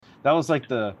that was like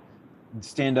the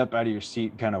stand up out of your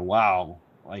seat kind of wow.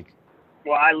 Like,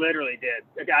 Well, I literally did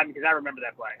because I remember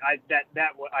that play. I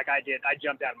did. I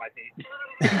jumped out of my seat.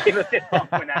 Give a fist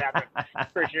bump when that happened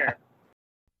for sure.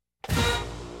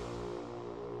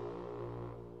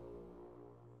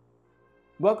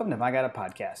 Welcome to My Got a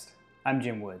Podcast. I'm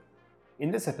Jim Wood. In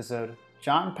this episode,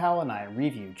 John Powell and I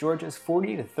review Georgia's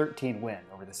 40-13 win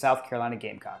over the South Carolina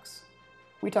Gamecocks.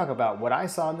 We talk about what I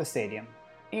saw in the stadium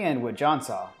and what John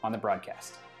saw on the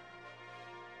broadcast.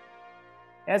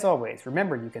 As always,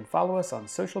 remember you can follow us on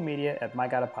social media at My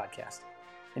Got a Podcast.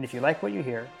 And if you like what you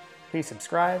hear, please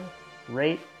subscribe,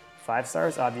 rate, 5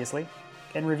 stars obviously,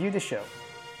 and review the show.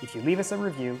 If you leave us a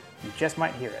review, you just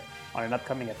might hear it on an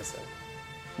upcoming episode.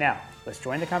 Now, let's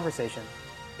join the conversation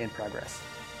in progress.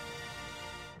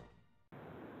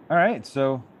 all right,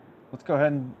 so let's go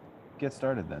ahead and get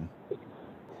started then.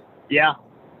 Yeah.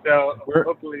 So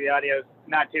hopefully the audio's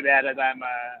not too bad as I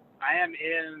am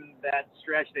in that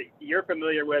stretch that you're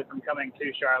familiar with from coming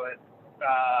to Charlotte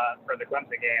for the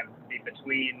Clemson game.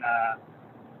 Between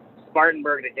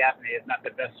Spartanburg to Gaffney is not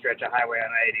the best stretch of highway on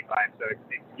I-85, so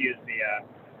excuse the.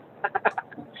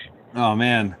 Oh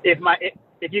man!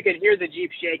 If you could hear the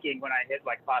Jeep shaking when I hit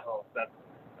like potholes, that's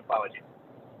apologies.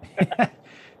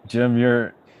 Jim,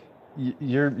 you're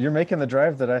making the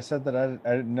drive that I said that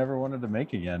I never wanted to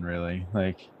make again. Really,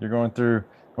 like you're going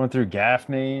through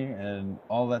Gaffney and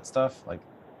all that stuff, like,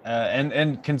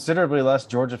 and considerably less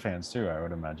Georgia fans too, I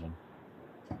would imagine.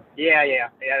 Yeah.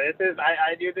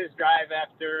 I do this drive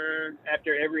after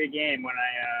every game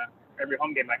every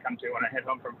home game I come to when I head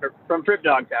home from Trip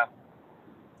Dog's house.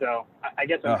 So I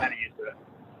guess I'm kind of used to it.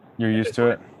 You're used to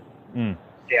it.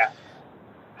 Yeah.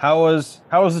 How was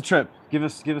the trip? Give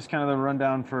us kind of the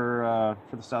rundown for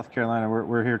the South Carolina.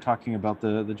 We're here talking about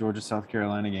the Georgia South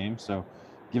Carolina game. So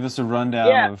give us a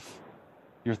rundown of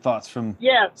your thoughts from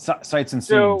sights and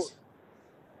scenes.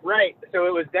 Right. So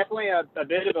it was definitely a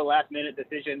bit of a last minute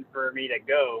decision for me to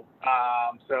go.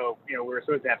 So we were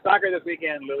supposed to have soccer this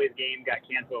weekend. Lily's game got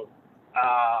canceled.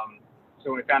 So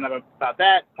when we found out about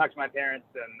that, talked to my parents,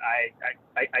 and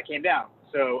I came down.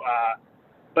 So,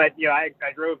 but I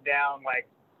drove down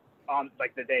on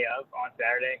the day of on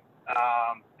Saturday,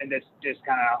 and just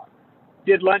kind of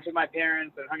did lunch with my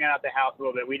parents and hung out at the house a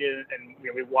little bit. We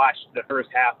watched the first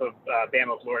half of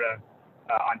Bama, Florida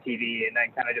on TV, and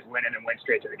then kind of just went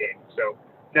straight to the game. So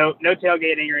no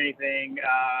tailgating or anything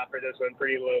for this one,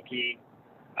 pretty low key.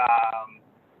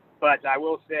 But I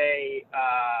will say,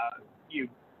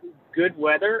 good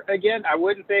weather again. I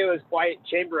wouldn't say it was quite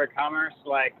Chamber of Commerce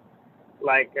like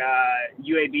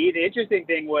UAB. The interesting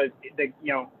thing was the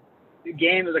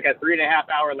game was like a 3.5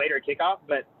 hour later kickoff,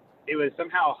 but it was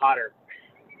somehow hotter.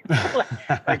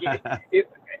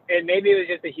 And maybe it was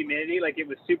just the humidity. Like it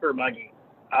was super muggy.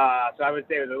 So I would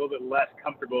say it was a little bit less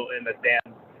comfortable in the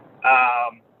stands.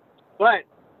 But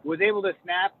was able to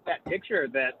snap that picture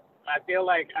that I feel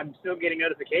like I'm still getting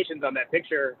notifications on that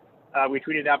picture. We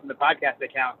tweeted out from the podcast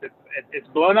account. It's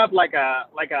blown up like a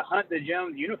Hunt the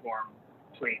Jones uniform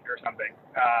tweet or something.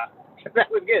 That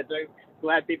was good. So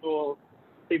glad people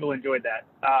enjoyed that.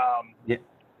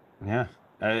 Yeah.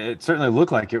 It certainly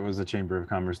looked like it was a Chamber of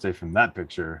Commerce day from that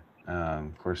picture.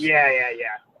 Of course. Yeah.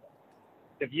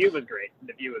 The view was great.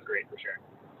 For sure.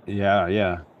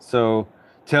 Yeah. So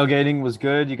tailgating was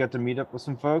good. You got to meet up with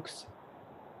some folks.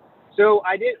 So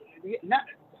I did.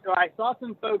 So I saw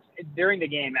some folks during the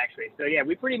game, actually. So, yeah,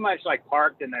 we pretty much,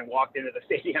 parked and then walked into the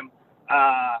stadium.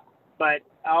 But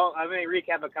I'm going to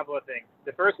recap a couple of things.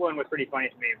 The first one was pretty funny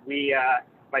to me.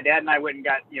 My dad and I went and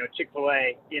got,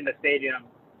 Chick-fil-A in the stadium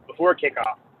before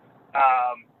kickoff.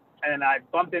 And then I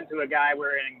bumped into a guy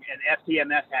wearing an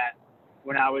FTMS hat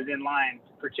when I was in line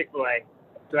for Chick-fil-A.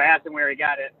 So I asked him where he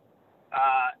got it.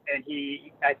 And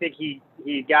I think he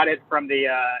got it from the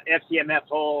FTMS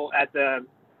hole at the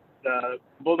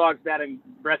Bulldogs batting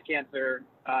breast cancer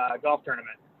golf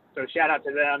tournament. So shout out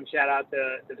to them, shout out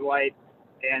to Dwight,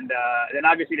 and then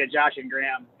obviously to Josh and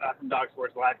Graham from Dog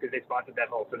Sports Live because they sponsored that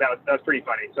hole. So that was pretty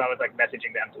funny. So I was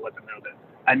messaging them to let them know that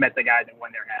I met the guy that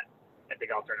won their hat at the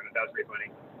golf tournament. That was pretty funny.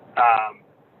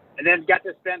 And then got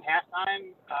to spend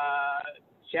halftime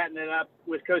chatting it up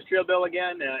with Coach Trillbill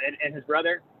again and his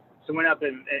brother. So went up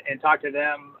and talked to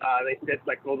them. They sit a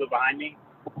little bit behind me.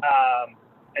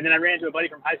 And then I ran into a buddy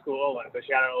from high school, Olin. So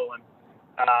shout out Olin.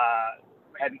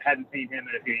 Hadn't seen him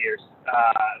in a few years.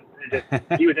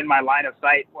 He was in my line of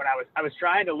sight when I was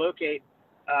trying to locate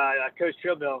Coach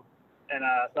Trillbill and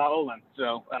saw Olin.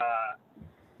 So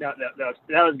that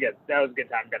was good. That was a good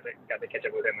time. Got to catch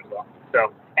up with him as well.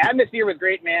 So atmosphere was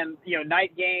great, man.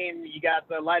 Night game. You got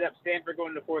the light up Stanford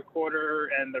going to the fourth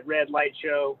quarter and the red light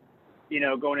show.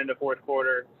 going into fourth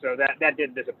quarter. So that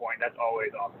did disappoint. That's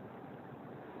always awesome.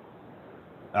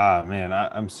 Ah, man,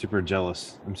 I'm super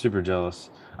jealous. I'm super jealous.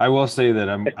 I will say that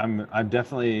I'm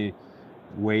definitely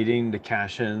waiting to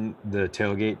cash in the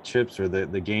tailgate chips or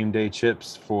the game day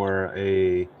chips for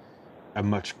a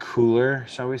much cooler,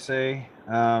 shall we say,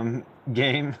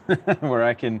 game where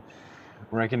I can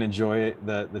enjoy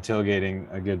the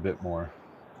tailgating a good bit more.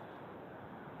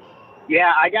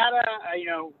 Yeah, I gotta,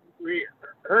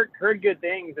 heard good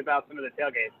things about some of the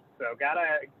tailgates. So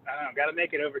gotta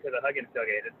make it over to the Huggins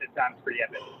tailgate. It sounds pretty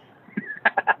epic.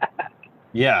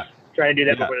 Yeah, Try to do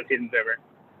that yeah, before the season's over.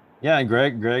 yeah. And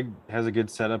Greg has a good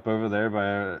setup over there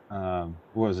by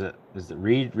what was it? Is it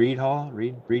Reed Hall,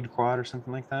 Reed Quad or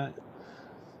something like that?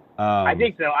 I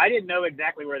think so. I didn't know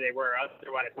exactly where they were.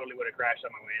 Otherwise, I totally would have crashed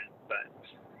on my way in. But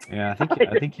yeah,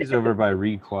 I think he's over by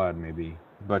Reed Quad maybe.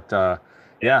 But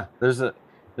yeah, there's a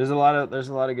lot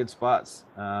of good spots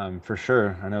for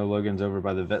sure. I know Logan's over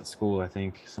by the vet school, I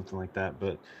think, something like that.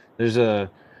 But there's a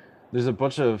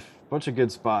bunch of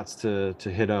good spots to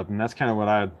hit up, and that's kind of what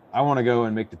I want to go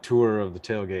and make the tour of the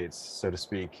tailgates, so to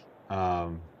speak,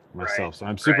 myself. So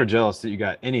I'm super jealous that you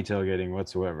got any tailgating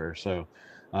whatsoever. So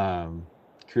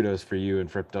kudos for you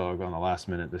and Frip Dog on the last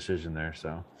minute decision there.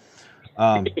 So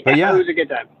but yeah, it was a good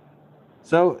time.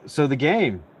 so the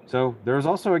game. So there was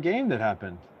also a game that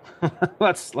happened.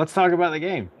 let's talk about the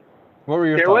game. What were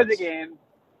your thoughts? There was a game.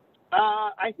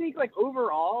 I think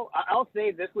overall, I'll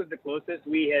say this was the closest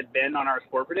we had been on our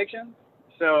score prediction.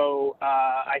 So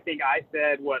I think I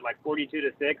said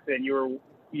 42-6, and you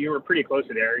were pretty close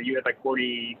to there. You had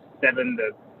 47-14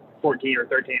 or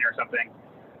 13 or something.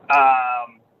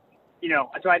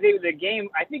 So I think the game,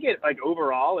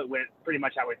 overall it went pretty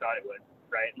much how we thought it would,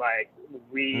 right?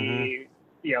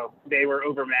 They were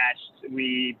overmatched.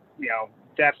 We,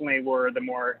 definitely were the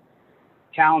more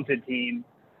talented team.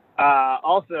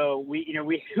 Also, we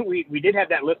did have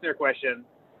that listener question,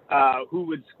 who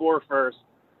would score first,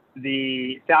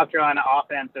 the South Carolina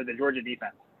offense or the Georgia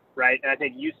defense, right? And I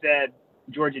think you said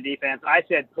Georgia defense. I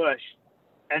said push.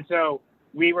 And so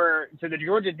the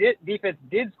Georgia defense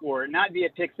did score, not via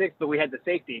pick six, but we had the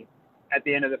safety at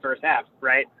the end of the first half,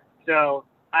 right? So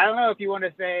I don't know if you want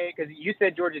to say, because you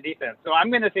said Georgia defense. So I'm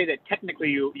going to say that technically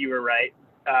you were right,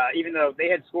 even though they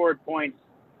had scored points,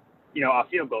 off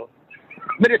field goals.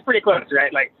 But it's pretty close,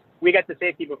 right? We got the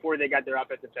safety before they got their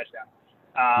offensive touchdown.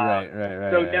 Right.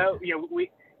 So no,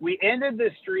 we ended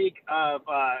the streak of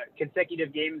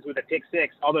consecutive games with a pick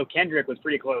six. Although Kendrick was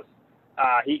pretty close,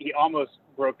 he almost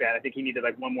broke that. I think he needed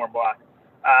one more block.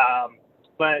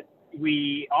 But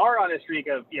we are on a streak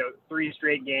of 3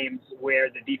 straight games where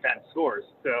the defense scores.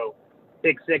 So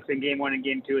pick six in game 1 and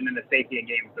game 2, and then the safety in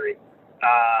game 3.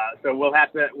 So we'll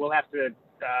have to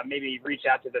maybe reach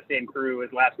out to the same crew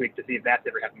as last week to see if that's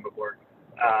ever happened before.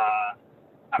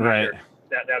 I'm not sure.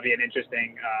 That would be an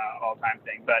interesting all-time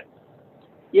thing. But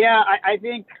yeah, I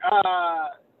think I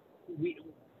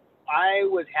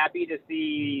was happy to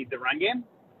see the run game.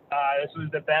 This was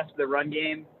the best the run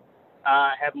game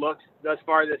had looked thus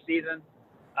far this season.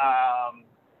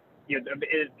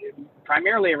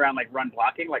 Primarily around run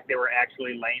blocking, they were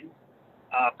actually lanes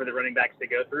for the running backs to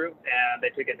go through, and they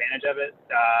took advantage of it.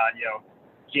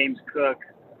 James Cook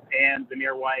and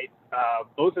Zamir White,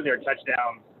 both of their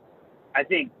touchdowns, I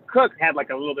think Cook had a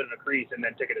little bit of a crease and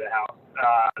then took it to the house.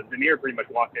 Zamir pretty much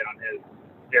walked in on his.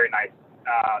 Very nice.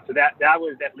 So that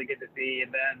was definitely good to see.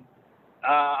 And then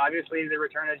obviously the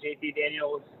return of JT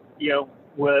Daniels,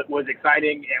 was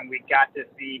exciting, and we got to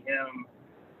see him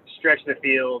stretch the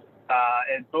field.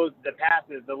 And both the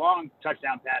passes, the long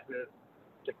touchdown passes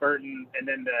to Burton and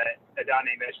then the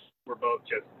Adonai Mitch were both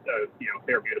just,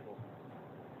 they were beautiful.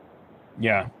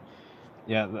 Yeah,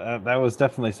 that was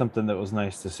definitely something that was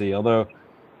nice to see. Although,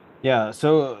 yeah,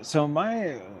 so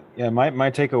my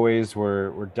takeaways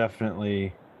were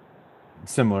definitely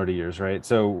similar to yours, right?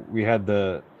 So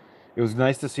it was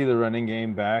nice to see the running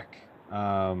game back.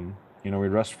 We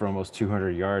rushed for almost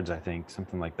 200 yards, I think,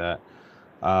 something like that.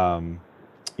 JT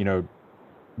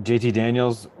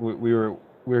Daniels, we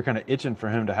were kind of itching for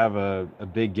him to have a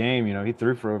big game. He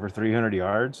threw for over 300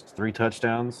 yards, 3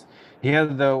 touchdowns. He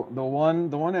had the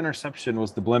one interception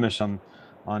was the blemish on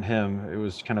him. It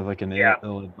was kind of like an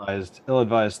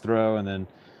ill-advised throw, and then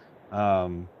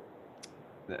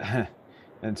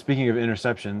and speaking of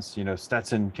interceptions,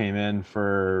 Stetson came in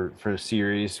for a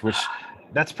series, which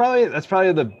that's probably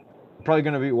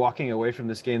going to be walking away from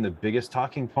this game the biggest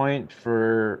talking point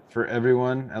for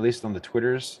everyone, at least on the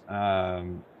Twitters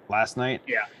last night.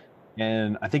 Yeah.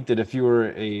 And I think that if you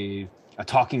were a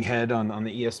talking head on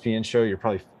the ESPN show, you're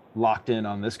probably locked in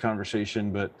on this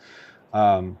conversation. But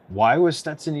Why was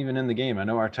Stetson even in the game? I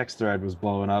know our text thread was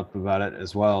blowing up about it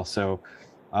as well. So,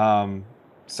 um,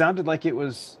 sounded like it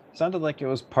was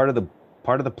part of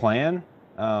the plan.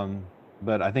 Um,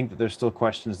 but I think that there's still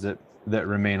questions that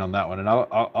remain on that one, and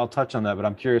I'll touch on that. But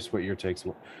I'm curious what your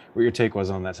take was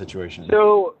on that situation.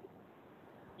 So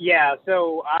yeah,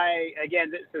 so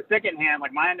so secondhand,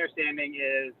 like my understanding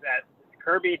is that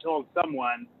Kirby told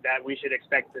someone that we should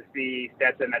expect to see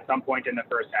Stetson at some point in the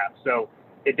first half. So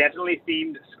it definitely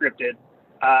seemed scripted.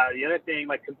 The other thing,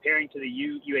 like comparing to the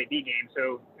UAB game,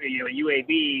 so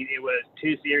UAB it was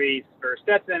 2 series for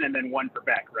Stetson and then 1 for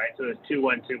Beck, right? So it was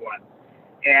 2-1, 2-1.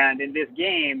 And in this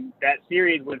game, that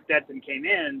series when Stetson came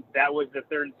in, that was the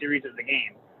 3rd series of the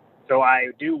game. So I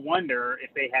do wonder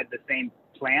if they had the same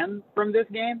plan from this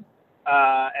game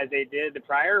as they did the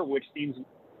prior, which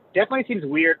definitely seems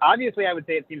weird. Obviously, I would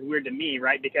say it seems weird to me,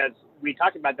 right? Because we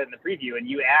talked about that in the preview, and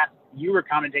you were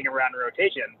commenting around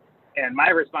rotation, and my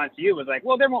response to you was like,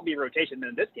 well, there won't be rotation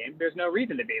in this game. There's no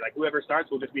reason to be. Like, whoever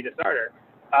starts will just be the starter.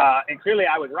 And clearly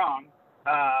I was wrong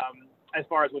as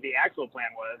far as what the actual plan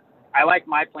was. I like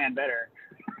my plan better.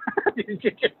 I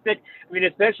mean,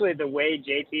 especially the way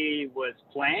JT was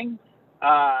playing.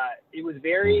 It was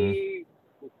very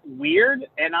weird.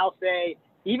 And I'll say,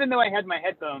 even though I had my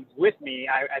headphones with me,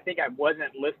 I think I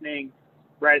wasn't listening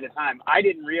right at the time. I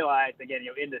didn't realize, again,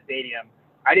 in the stadium,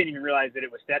 I didn't even realize that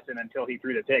it was Stetson until he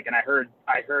threw the pick. And I heard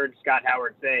Scott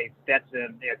Howard say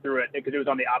Stetson threw it because it was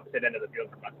on the opposite end of the field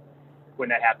from us when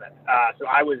that happened. So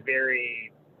I was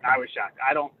shocked.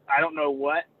 I don't know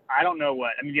what. I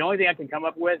mean, the only thing I can come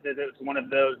up with is it's one of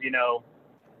those,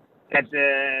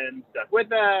 Stetson stuck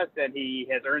with us and he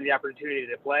has earned the opportunity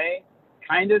to play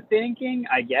kind of thinking,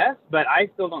 I guess, but I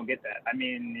still don't get that. I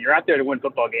mean, you're out there to win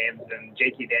football games and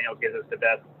JT Daniels gives us the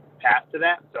best path to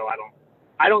that. So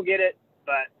I don't get it,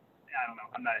 but I don't know.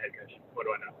 I'm not a head coach. What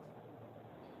do I know?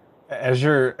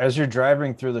 As you're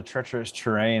driving through the treacherous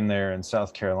terrain there in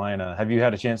South Carolina, have you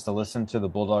had a chance to listen to the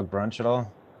Bulldog Brunch at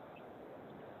all?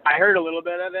 I heard a little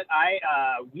bit of it.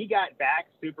 We got back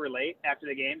super late after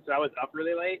the game, so I was up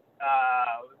really late.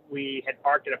 We had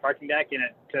parked at a parking deck, and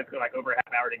it took like over a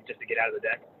half hour just to get out of the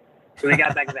deck. So we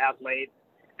got back to the house late,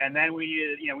 and then we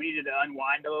needed to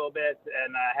unwind a little bit,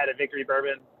 and had a victory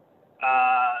bourbon.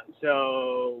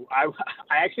 So I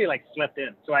actually like slept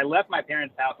in. So I left my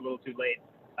parents' house a little too late.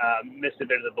 Missed a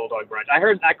bit of the Bulldog Brunch.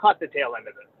 I caught the tail end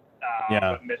of it,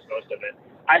 Yeah. but missed most of it.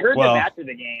 I heard Well, them after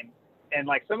the game. And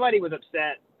like somebody was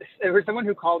upset. There was someone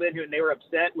who called in and they were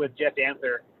upset with Jeff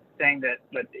Dancer saying that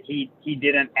he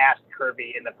didn't ask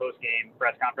Kirby in the post game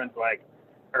press conference, like,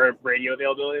 or radio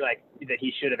availability, like that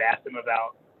he should have asked him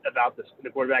about the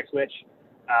quarterback switch.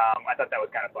 I thought that was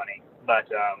kind of funny, but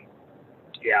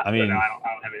yeah. I So no, mean, I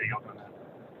don't have anything else on that.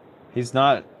 he's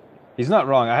not he's not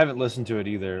wrong. I haven't listened to it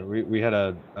either. We had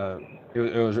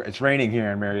it's raining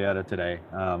here in Marietta today,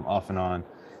 off and on.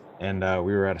 And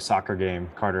we were at a soccer game.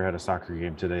 Carter had a soccer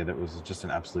game today that was just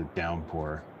an absolute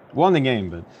downpour. Won the game,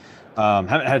 but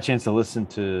haven't had a chance to listen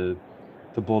to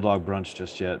Bulldog Brunch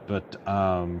just yet. But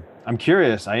I'm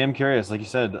curious. I am curious, like you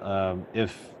said,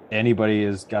 if anybody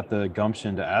has got the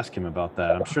gumption to ask him about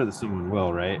that. I'm sure that someone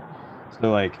will, right? So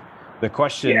like the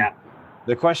question, Yeah,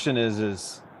 the question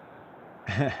is,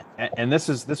 and this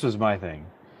was my thing.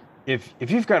 If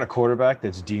you've got a quarterback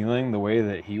that's dealing the way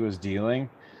that he was dealing,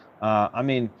 I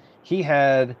mean, he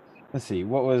had, let's see,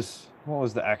 what was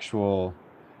the actual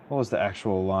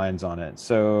lines on it?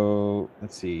 So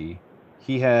let's see,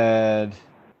 he had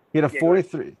he had a yeah. Go ahead.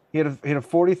 43 he had a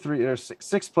 43 or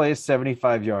six plays,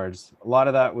 75 yards. A lot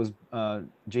of that was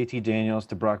JT Daniels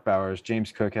to Brock Bowers.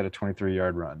 James Cook had a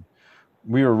 23-yard run.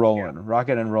 We were rolling,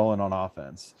 rocking and rolling on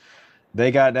offense.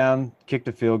 They got down, kicked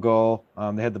a field goal.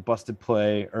 They had the busted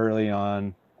play early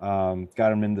on,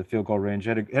 got him in the field goal range.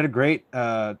 Had a great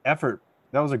effort.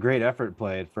 That was a great effort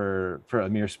play for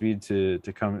Amir Speed to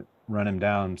come run him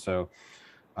down. So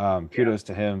kudos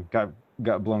to him.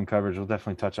 Got blown coverage. We'll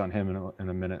definitely touch on him in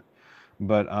a minute.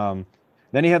 But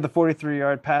then he had the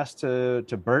 43-yard pass to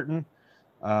Burton.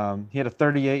 He had a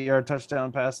 38-yard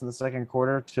touchdown pass in the second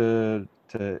quarter to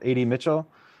A.D. Mitchell.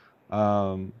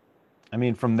 I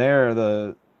mean, from there,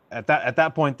 at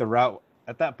that point the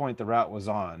route was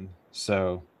on.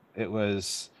 So it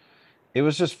was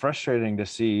just frustrating to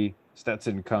see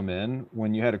Stetson come in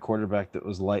when you had a quarterback that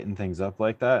was lighting things up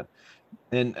like that.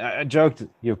 And I joked,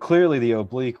 clearly the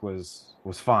oblique was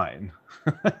fine.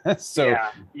 So Yeah,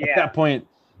 at yeah. that point,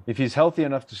 if he's healthy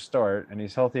enough to start and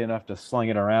he's healthy enough to sling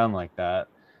it around like that,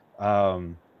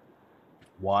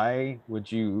 why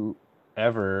would you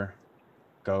ever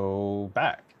go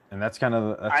back? And that's going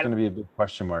to be a big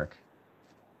question mark.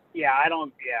 Yeah, I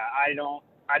don't.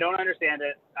 I don't understand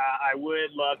it. I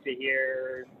would love to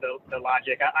hear the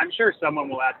logic. I'm sure someone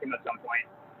will ask him at some point.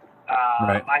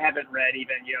 Right. I haven't read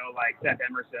even, like Seth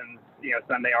Emerson's,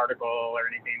 Sunday article or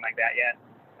anything like that yet.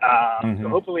 So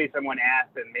hopefully someone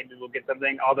asks and maybe we'll get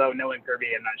something. Although knowing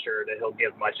Kirby, I'm not sure that he'll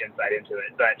give much insight into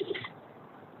it. But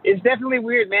it's definitely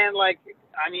weird, man. Like,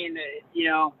 I mean,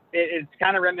 it's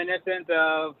kind of reminiscent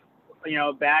of,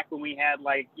 back when we had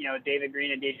like, David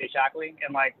Green and DJ Shockley,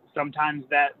 and like sometimes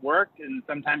that worked and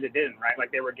sometimes it didn't, right?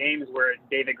 Like there were games where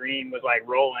David Green was like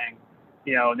rolling,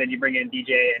 then you bring in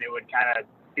DJ and it would kind of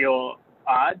feel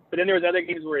odd. But then there was other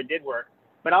games where it did work.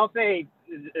 But I'll say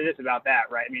this about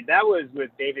that, right? I mean, that was with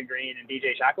David Green and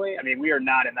DJ Shockley. I mean, we are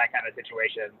not in that kind of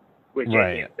situation with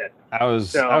JT and Stetson. I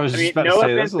was just about to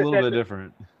say that's a little bit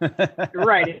different.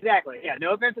 Right, exactly. Yeah,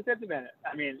 no offense to Stetson Bennett.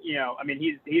 I mean,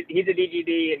 he's a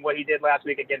DGD, and what he did last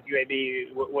week against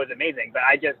UAB was amazing. But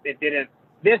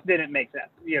this didn't make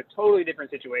sense. Totally different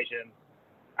situation.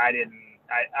 I didn't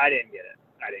get it.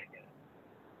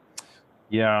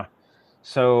 Yeah.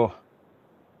 So,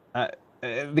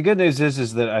 the good news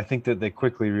is that I think that they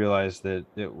quickly realized that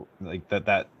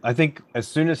that I think as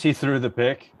soon as he threw the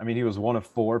pick, I mean, he was 1 of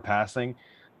 4 passing.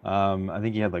 I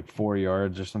think he had like 4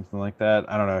 yards or something like that.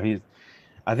 I don't know.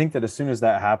 I think that as soon as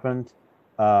that happened,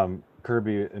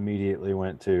 Kirby immediately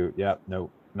went to,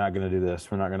 nope, not going to do this.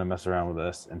 We're not going to mess around with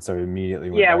this. And so immediately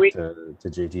went back to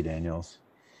JT Daniels.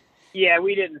 Yeah,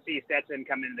 we didn't see Stetson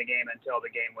come into the game until the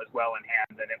game was well in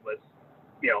hand, and it was,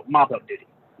 mop-up duty,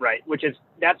 right?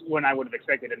 That's when I would have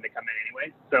expected him to come in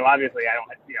anyways. So obviously I don't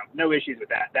have, no issues with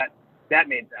that. That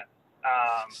made sense.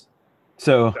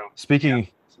 Speaking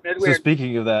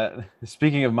of that,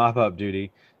 speaking of mop-up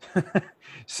duty,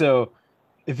 so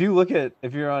if you ever go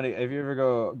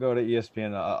to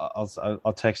ESPN,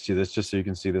 I'll text you this just so you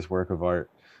can see this work of art.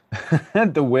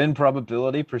 The win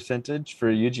probability percentage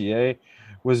for UGA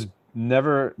was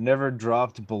never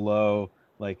dropped below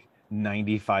like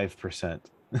 95%.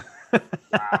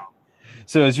 Wow.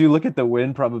 So as you look at the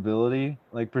win probability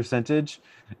like percentage,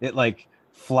 it like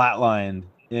flatlined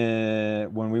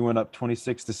when we went up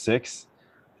 26-6.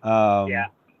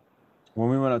 When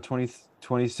we went up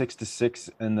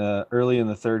 26-6 early in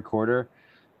the third quarter,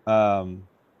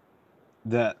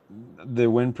 that the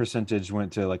win percentage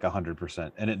went to like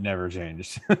 100%, and it never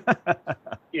changed.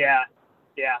 Yeah,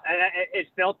 and it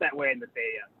felt that way in the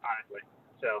stadium, honestly.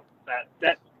 So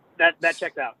that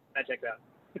checks out.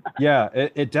 Yeah,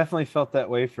 it definitely felt that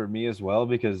way for me as well,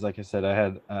 because like I said, I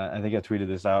had I think I tweeted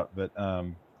this out, but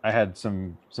I had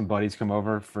some buddies come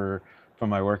over from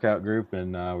my workout group,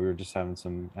 and we were just having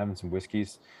some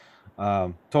whiskeys,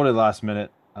 totally last minute,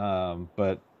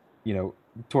 but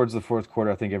towards the fourth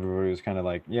quarter, I think everybody was kind of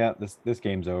like, yeah, this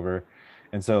game's over.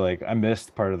 And so like I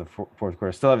missed part of the fourth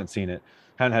quarter. Still haven't seen it,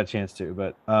 haven't had a chance to,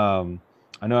 but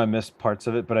I know I missed parts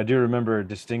of it, but I do remember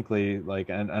distinctly like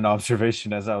an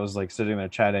observation as I was like sitting there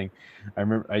chatting. I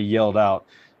remember I yelled out,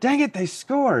 "Dang it, they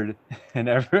scored!" And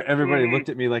everybody looked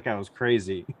at me like I was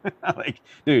crazy. Like,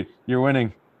 dude, you're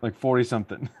winning like 40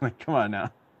 something. Like, come on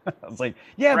now. I was like,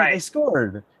 yeah, right. But they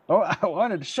scored. Oh, I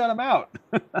wanted to shut them out.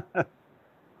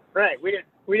 Right. We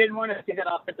didn't want to see that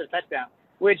offensive touchdown.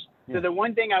 So the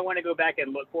one thing I want to go back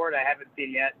and look for it, I haven't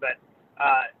seen yet, but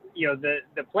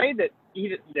the play that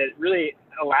really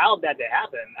allowed that to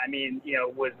happen, I mean,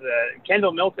 was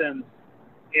Kendall Milton's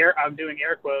I'm doing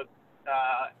air quotes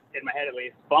in my head at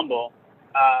least, fumble.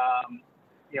 I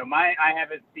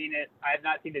haven't seen it. I have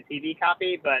not seen the TV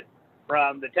copy, but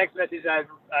from the text message I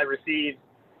received,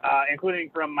 including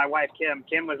from my wife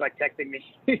Kim was like texting me.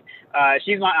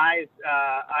 She's my eyes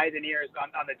and ears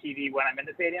on the TV when I'm in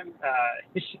the stadium.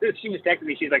 She was texting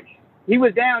me. She's like, he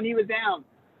was down.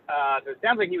 So it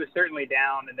sounds like he was certainly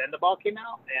down, and then the ball came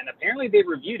out, and apparently they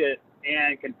reviewed it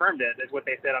and confirmed it, is what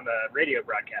they said on the radio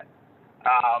broadcast.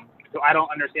 So I don't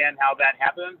understand how that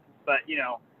happened, but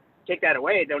take that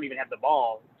away, don't even have the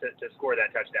ball to score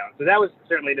that touchdown. So that was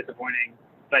certainly disappointing.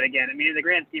 But again, I mean, in the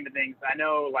grand scheme of things, I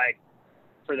know like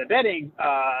for the betting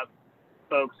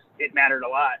folks, it mattered a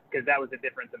lot because that was the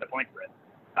difference in the point spread.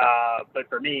 But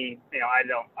for me, I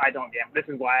don't gamble. This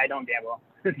is why I don't gamble,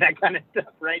 that kind of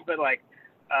stuff, right? But like,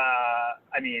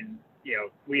 I mean,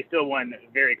 we still won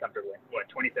very comfortably.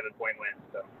 27-point win.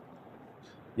 So.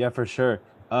 Yeah, for sure.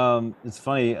 It's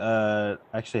funny. I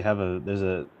actually there's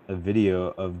a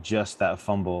video of just that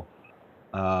fumble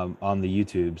on the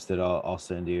YouTubes that I'll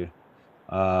send you.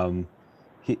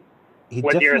 He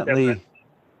What's definitely.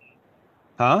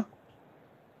 Huh?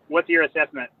 What's your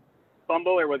assessment?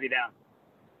 Fumble or was he down?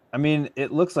 I mean,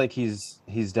 it looks like he's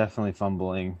definitely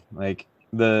fumbling. Like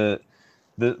the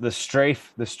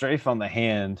strafe on the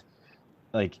hand,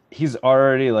 like he's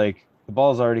already like the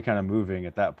ball's already kind of moving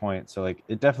at that point. So like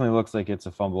it definitely looks like it's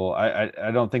a fumble. I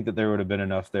don't think that there would have been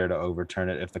enough there to overturn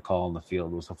it if the call on the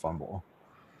field was a fumble.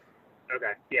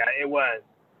 Okay. Yeah, it was.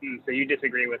 So you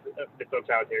disagree with the folks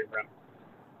I was hearing from.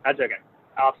 That's okay.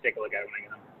 I'll take a look at it when I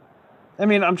get home. I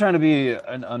mean, I'm trying to be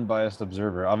an unbiased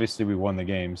observer. Obviously, we won the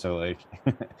game, so like,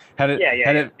 had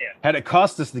it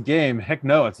cost us the game, heck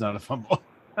no, it's not a fumble.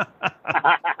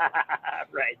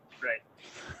 Right.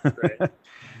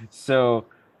 So,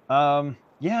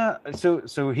 yeah.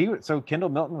 So Kendall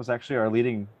Milton was actually our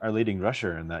leading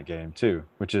rusher in that game too,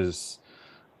 which is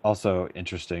also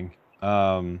interesting.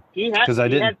 He had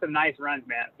some nice runs,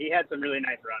 man. He had some really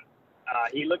nice runs.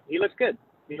 He looks good.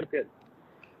 He looked good.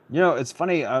 You know, it's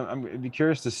funny. I'd be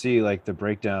curious to see like the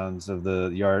breakdowns of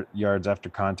the yards after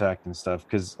contact and stuff,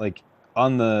 because like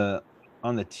on the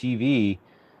TV,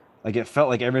 like it felt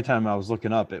like every time I was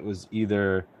looking up, it was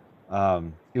either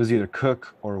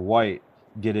Cook or White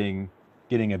getting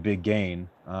a big gain.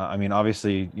 I mean,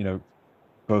 obviously, you know,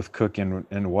 both Cook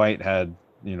and White had,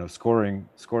 you know, scoring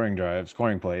drives,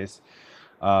 scoring plays.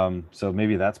 So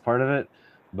maybe that's part of it,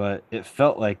 but it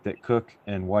felt like that Cook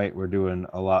and White were doing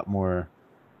a lot more.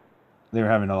 They were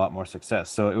having a lot more success.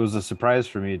 So it was a surprise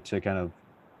for me to kind of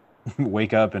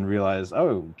wake up and realize,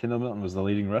 oh, Kendall Milton was the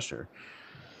leading rusher.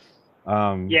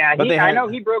 I know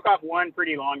he broke off one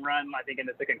pretty long run, I think, in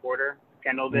the second quarter.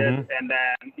 Kendall did, and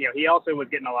then he also was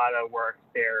getting a lot of work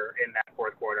there in that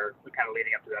fourth quarter, kind of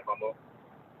leading up to that fumble.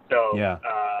 So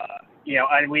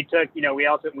and we took,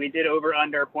 we did over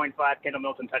under 0.5 Kendall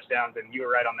Milton touchdowns, and you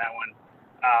were right on that one.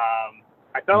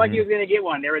 I felt like he was going to get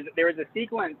one. There was a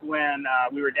sequence when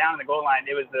we were down on the goal line.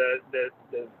 It was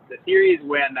the series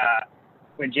when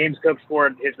James Cook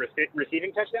scored his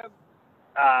receiving touchdown.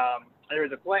 There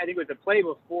was a play. I think it was a play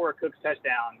before Cook's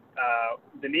touchdown.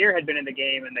 Zamir had been in the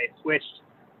game, and they switched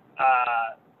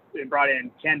and brought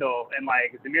in Kendall, and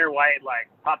like Zamir White like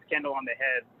popped Kendall on the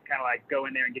head, kind of like go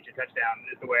in there and get your touchdown.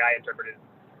 Is the way I interpreted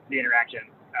the interaction.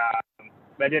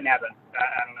 But it didn't happen.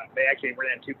 I don't know. They actually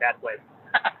were in 2 pass plays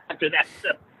after that. So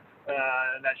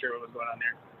not sure what was going on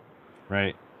there.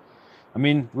 Right. I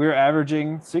mean, we were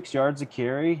averaging 6 yards a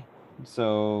carry,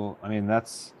 so I mean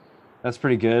that's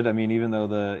pretty good. I mean, even though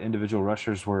the individual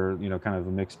rushers were, you know, kind of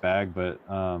a mixed bag, but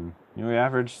you know, we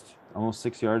averaged almost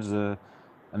 6 yards an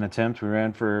attempt. We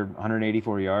ran for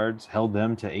 184 yards, held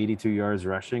them to 82 yards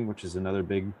rushing, which is another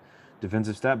big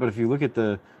defensive stat. But if you look at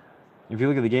the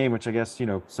game, which I guess, you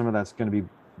know, some of that's going to be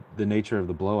the nature of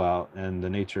the blowout and the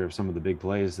nature of some of the big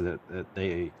plays that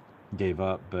they gave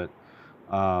up, but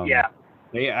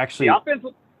they actually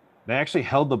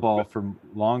held the ball for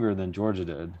longer than Georgia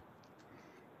did.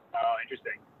 Oh,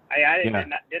 interesting. I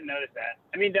didn't notice that.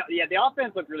 I mean, the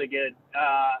offense looked really good.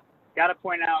 Got to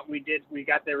point out we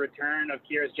got the return of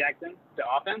Kearis Jackson to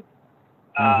offense,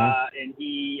 and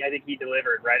I think he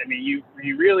delivered, right? I mean,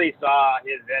 you really saw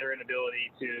his veteran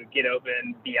ability to get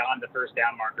open beyond the first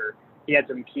down marker. He had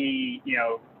some key, you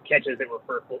know, catches that were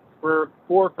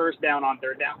for first down on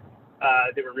third down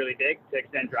that were really big to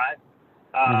extend drive.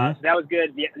 So that was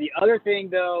good. The other thing,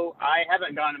 though, I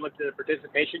haven't gone and looked at the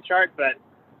participation chart, but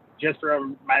just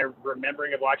from my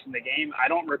remembering of watching the game, I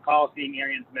don't recall seeing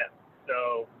Arian Smith.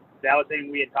 So that was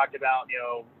something we had talked about. You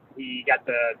know, he got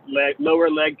the lower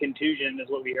leg contusion is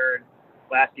what we heard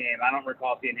last game. I don't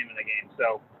recall seeing him in the game.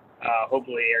 So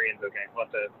hopefully Arian's okay. We'll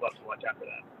have to watch out for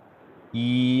that.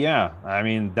 Yeah, I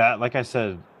mean that. Like I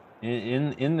said,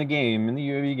 in the game, in the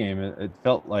UAB game, it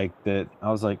felt like that. I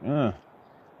was like, the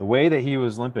way that he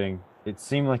was limping, it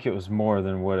seemed like it was more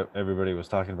than what everybody was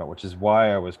talking about, which is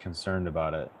why I was concerned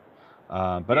about it.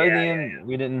 But in the end,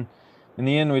 we didn't. In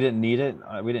the end, we didn't need it.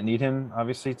 We didn't need him,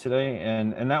 obviously, today,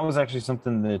 and that was actually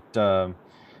something that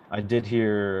I did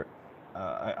hear.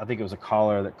 I think it was a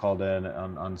caller that called in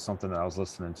on something that I was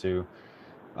listening to.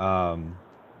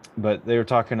 But they were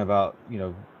talking about, you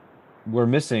know, we're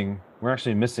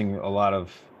actually missing a lot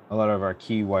of our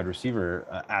key wide receiver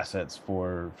assets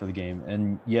for the game,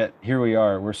 and yet here we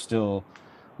are. We still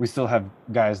have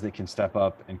guys that can step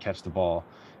up and catch the ball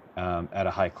at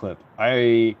a high clip.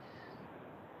 I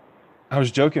was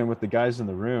joking with the guys in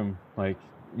the room, like,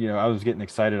 you know, I was getting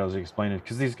excited. I was explaining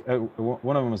because these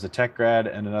one of them was a tech grad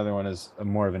and another one is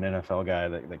more of an NFL guy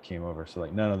that came over. So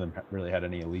like none of them really had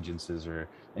any allegiances or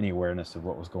any awareness of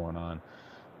what was going on.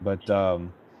 But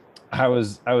I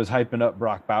was hyping up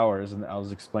Brock Bowers, and I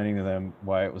was explaining to them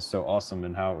why it was so awesome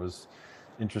and how it was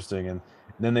interesting. And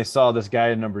then they saw this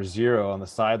guy number 0 on the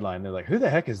sideline. They're like, "Who the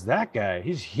heck is that guy?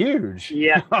 He's huge."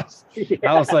 Yeah.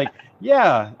 I was like,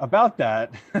 "Yeah, about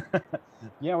that."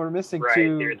 Yeah, we're missing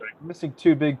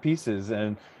two big pieces,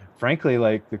 and frankly,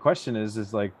 like the question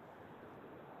is like,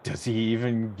 does he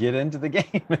even get into the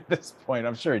game at this point?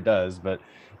 I'm sure he does, but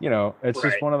it's just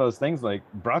Right. one of those things. Like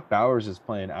Brock Bowers is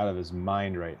playing out of his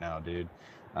mind right now, dude.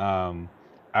 Um,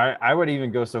 I would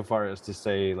even go so far as to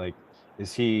say, like,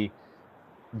 is he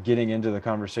getting into the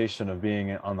conversation of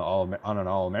being on an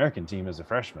All American team as a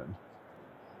freshman?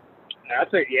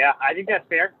 Yeah, I think that's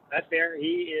fair. That's fair.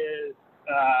 He is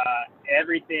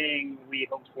everything we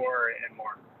hoped for and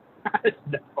more.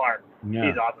 Thus far, he's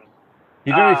Yeah. awesome.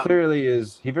 He very Um, clearly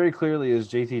is. He very clearly is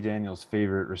JT Daniels'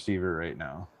 favorite receiver right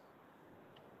now.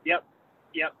 yep,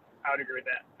 yep. I would agree with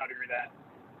that. I would agree with that.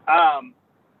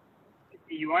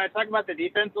 You want to talk about the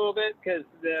defense a little bit? Because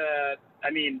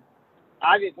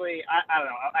obviously, I don't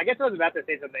know. I guess I was about to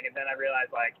say something, and then I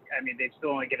realized, they've still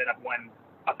only given up one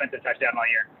offensive touchdown all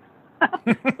year.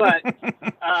 But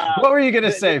What were you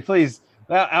gonna say? Please,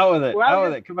 out with it. well, Out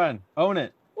with it. Come on, own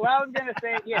it. well, I was gonna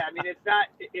say, yeah. I mean, it's not.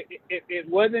 It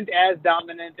wasn't as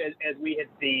dominant as we had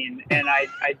seen, and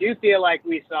I do feel like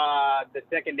we saw the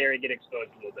secondary get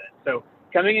exposed a little bit. So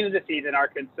coming into the season, our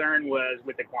concern was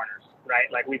with the corners, right?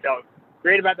 Like we felt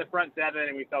great about the front seven,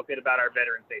 and we felt good about our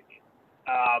veteran safety.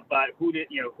 But who did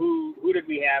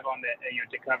we have on the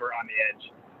to cover on the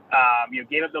edge?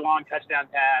 Gave up the long touchdown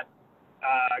pass,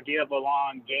 gave up a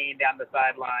long gain down the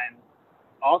sideline.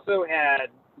 Also had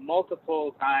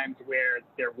multiple times where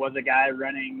there was a guy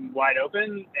running wide open,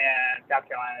 and South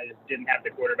Carolina just didn't have the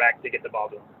quarterback to get the ball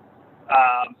to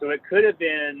him. So it could have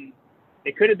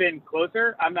been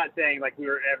closer. I'm not saying like we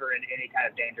were ever in any kind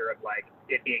of danger of like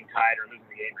it being tied or losing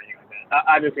the game or anything like that.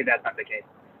 Obviously, that's not the case.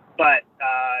 But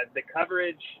the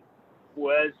coverage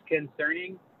was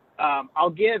concerning. I'll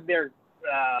give their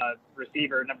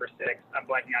receiver number 6. I'm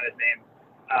blanking on his name.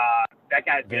 That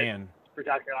guy's Van. good for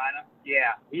South Carolina.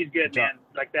 Yeah, he's good, man.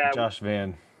 Like that. Josh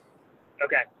Van.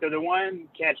 Okay, so the one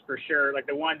catch for sure, like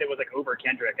the one that was like over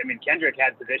Kendrick. I mean, Kendrick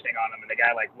had positioning on him, and the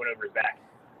guy like went over his back.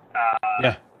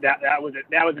 Yeah. That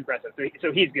was impressive.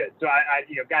 So he's good. So I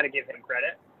got to give him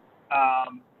credit.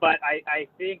 But I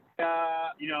think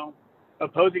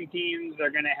opposing teams are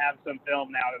going to have some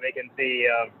film now that they can see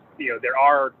of there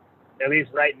are, at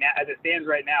least right now as it stands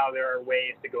right now, there are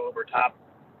ways to go over top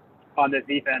on this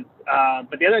defense.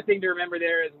 But the other thing to remember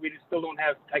there is we just still don't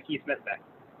have Tyke Smith back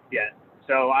yet.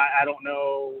 So I don't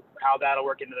know how that'll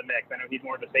work into the mix. I know he's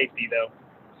more of a safety though.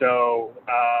 So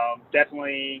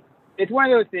definitely, it's one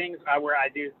of those things where I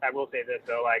will say this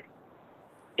though, like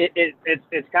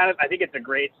it's kind of, I think it's a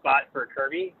great spot for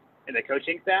Kirby and the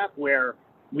coaching staff where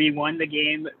we won the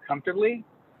game comfortably,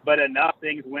 but enough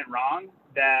things went wrong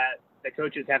that the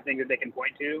coaches have things that they can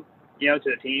point to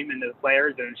the team and the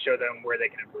players and show them where they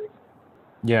can improve.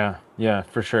 Yeah,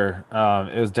 for sure.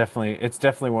 It's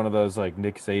definitely one of those like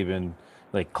Nick Saban,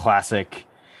 like classic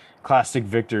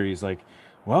victories. Like,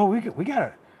 well, we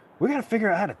gotta figure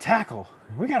out how to tackle.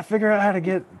 We gotta figure out how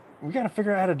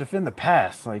to defend the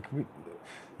pass. Like,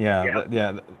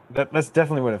 that's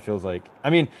definitely what it feels like. I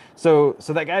mean, so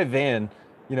that guy Van,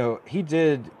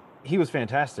 he was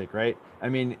fantastic, right? I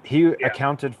mean, he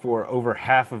accounted for over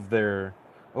half of their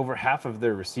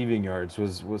receiving yards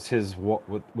was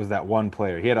that one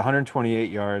player. He had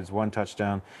 128 yards, one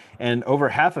touchdown, and over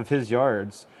half of his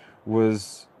yards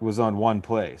was on one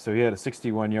play. So he had a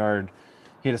 61-yard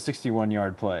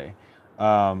play,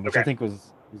 which I think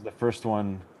was the first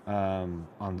one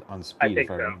on speed,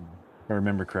 if I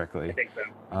remember correctly. I think so.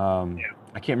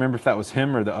 I can't remember if that was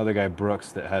him or the other guy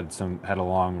Brooks that had a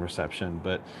long reception,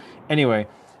 but anyway,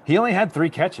 he only had 3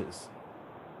 catches.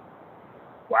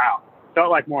 Wow. Felt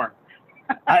like more.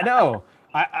 I know.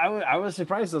 I was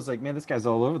surprised. I was like, man, this guy's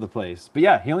all over the place. But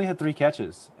yeah, he only had 3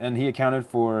 catches, and he accounted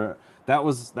for that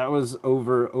was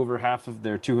over half of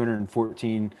their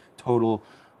 214 total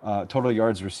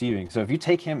yards receiving. So if you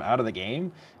take him out of the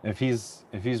game, if he's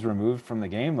removed from the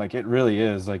game, like it really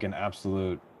is like an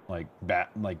absolute like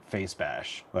face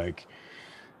bash. Like,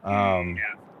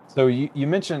 So you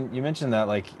mentioned that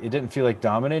like it didn't feel like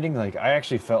dominating. Like I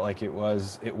actually felt like it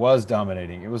was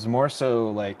dominating. It was more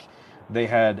so like they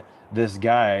had this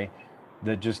guy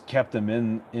that just kept them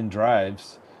in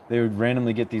drives. They would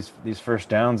randomly get these first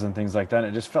downs and things like that.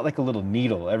 And it just felt like a little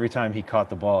needle every time he caught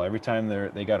the ball. Every time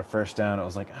they got a first down, it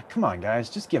was like, come on, guys,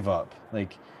 just give up.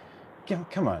 Like,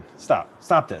 come on, stop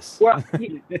this. Well,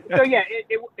 so yeah,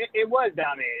 it was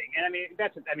dominating, and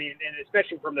and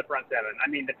especially from the front seven. I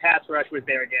mean, the pass rush was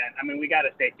there again. I mean, we got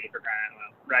a safety for crying out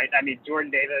loud, right? I mean,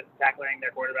 Jordan Davis tackling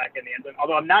their quarterback in the end zone.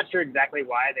 Although I'm not sure exactly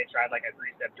why they tried like a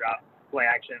 3-step drop play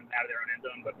action out of their own end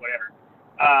zone, but whatever.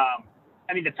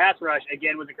 I mean, the pass rush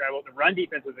again was incredible. The run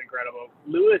defense was incredible.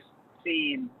 Lewis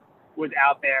Cine was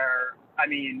out there. I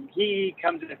mean, he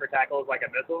comes in for tackles like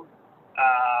a missile.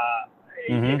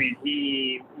 I mean,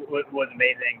 he was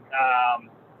amazing.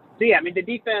 So yeah, I mean, the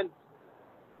defense,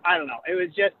 I don't know. It was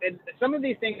just some of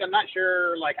these things. I'm not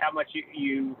sure like how much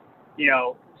you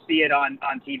see it on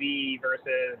TV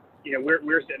versus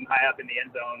we're sitting high up in the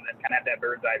end zone and kind of have that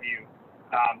bird's eye view.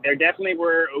 There definitely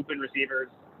were open receivers,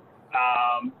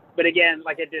 but again,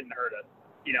 like it didn't hurt us.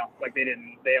 Like they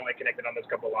only connected on those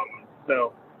couple long ones.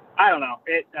 So I don't know.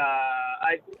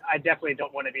 I definitely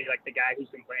don't want to be like the guy who's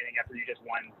complaining after you just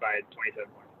won by 27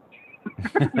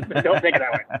 points. Don't take it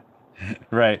that way.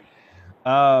 Right.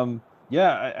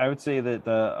 Yeah, I would say that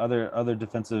the other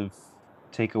defensive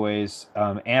takeaways.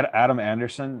 Adam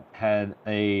Anderson had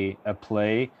a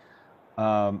play.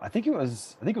 I think it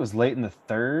was late in the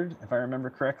third, if I remember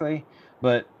correctly.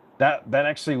 But that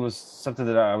actually was something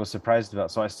that I was surprised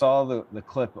about. So I saw the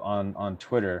clip on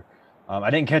Twitter. I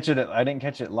didn't catch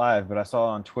it live, but I saw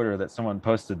on Twitter that someone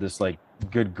posted this like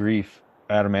good grief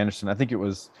Adam Anderson. I think it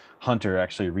was Hunter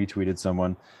actually retweeted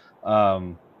someone.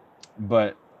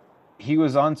 But he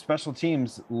was on special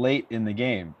teams late in the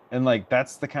game. And like,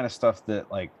 that's the kind of stuff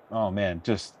that like, oh man,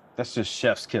 that's just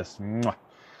chef's kiss. Mwah.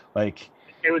 Like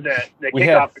it was the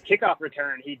kickoff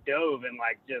return. He dove and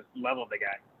like just leveled the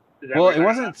guy. Well, it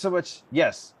wasn't so much.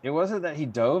 Yes, it wasn't that he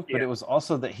dove, but it was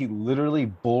also that he literally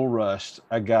bull rushed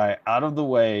a guy out of the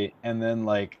way, and then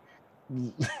like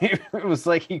it was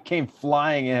like he came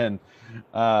flying in,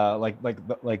 like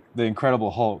the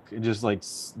Incredible Hulk, and just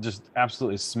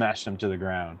absolutely smashed him to the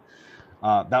ground.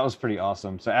 That was pretty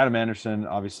awesome. So Adam Anderson,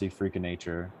 obviously freak of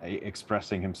nature,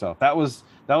 expressing himself. That was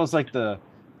like the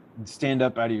stand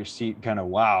up out of your seat kind of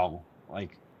wow.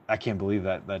 Like I can't believe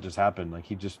that just happened. Like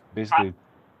he just basically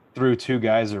threw two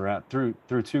guys around, threw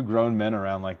two grown men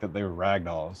around like that they were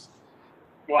ragdolls.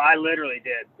 Well, I literally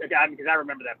did because I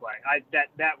remember that play. I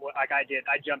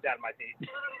jumped out of my seat.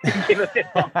 Give a fist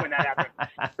bump when that happened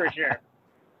for sure.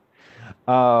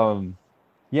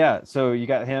 Yeah, so you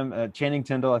got him. Channing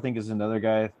Tindall, I think, is another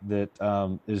guy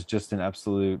that is just an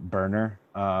absolute burner.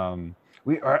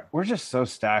 We're just so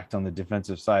stacked on the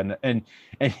defensive side, and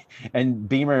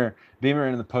Beamer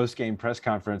in the post game press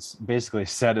conference basically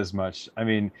said as much. I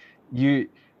mean,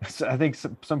 I think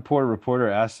some poor reporter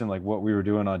asked him like what we were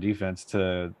doing on defense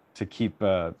to keep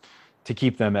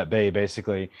them at bay,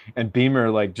 basically. And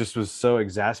Beamer like just was so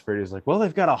exasperated. He's like, well,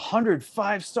 they've got 100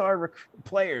 5-star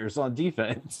players on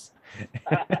defense.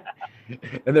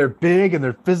 And they're big and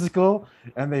they're physical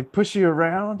and they push you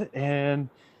around and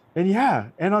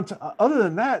other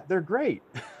than that, they're great.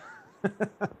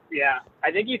 Yeah,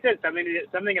 I think you said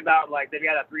something about like they've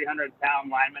got a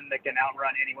 300-pound lineman that can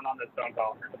outrun anyone on this phone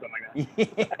call or something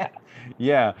like that.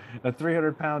 Yeah, a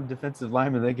 300-pound defensive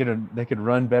lineman they could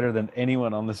run better than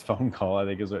anyone on this phone call, I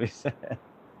think is what he said.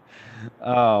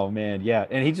 Oh man, yeah,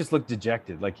 and he just looked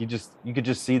dejected. Like you could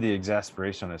just see the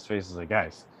exasperation on his face. He's like,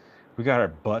 guys, we got our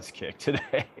butts kicked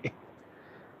today.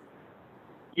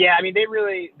 Yeah, I mean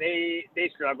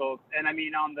they struggled, and I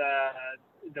mean on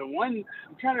the one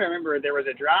I'm trying to remember, there was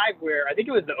a drive where I think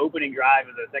it was the opening drive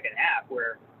of the second half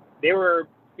where they were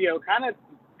kind of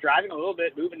driving a little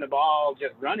bit, moving the ball,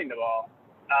 just running the ball,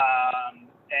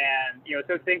 and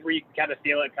so things where you can kind of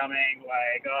feel it coming,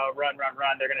 like run,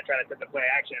 they're going to try to set the play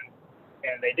action,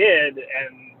 and they did,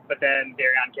 but then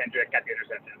Darion Kendrick got the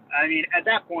interception. I mean at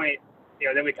that point,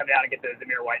 then we come down and get the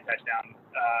Zamir White touchdown,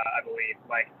 I believe.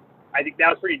 Like I think that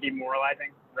was pretty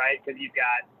demoralizing, right? Because you've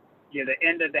got the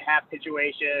end of the half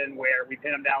situation where we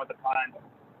pin them down with the punt.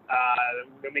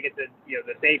 Then we get the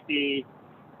safety.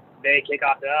 They kick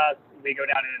off to us. We go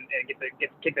down and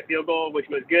kick the field goal, which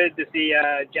was good to see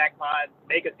Jackpot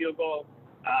make a field goal.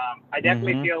 I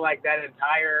definitely feel like that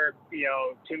entire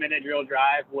 2-minute drill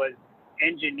drive was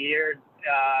engineered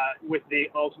with the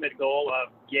ultimate goal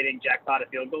of getting Jackpot a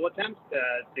field goal attempt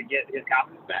to get his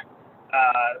confidence back.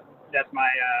 That's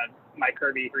my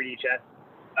Kirby 3D chess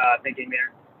thinking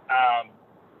there.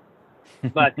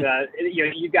 But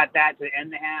you've got that to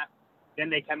end the half. Then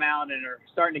they come out and are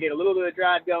starting to get a little bit of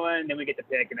drive going. Then we get the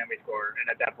pick, and then we score. And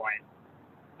at that point,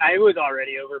 it was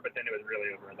already over, but then it was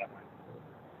really over at that point.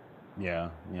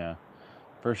 Yeah,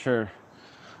 for sure.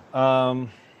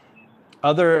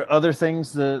 Other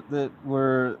things that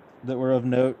were of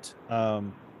note.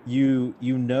 You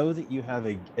know that you have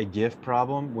a GIF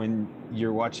problem when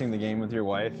you're watching the game with your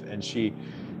wife, and she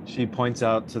points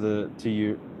out to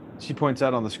you. She points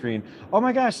out on the screen, oh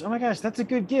my gosh, that's a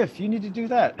good GIF. You need to do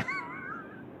that.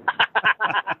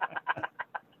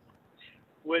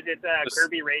 Was it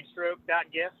Kirby Rage Stroke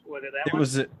 .gif? Was it that one?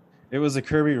 It was a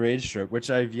Kirby Rage Stroke, which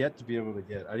I've yet to be able to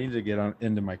get. I need to get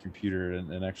into my computer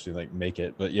and actually like make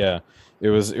it. But yeah, it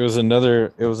was another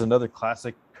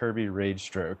classic Kirby Rage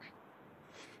Stroke.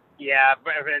 Yeah,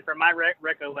 but from my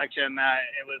recollection,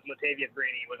 it was Latavius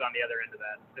Brini was on the other end of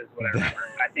that. Is what I remember.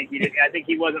 I think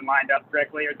he wasn't lined up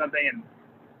correctly or something, and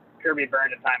Kirby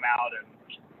burned a timeout and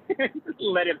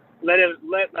let Latavius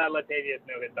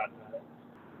know his thoughts about it.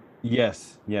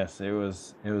 Yes, it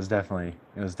was definitely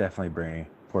Brini.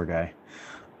 Poor guy.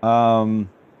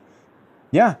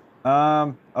 Yeah.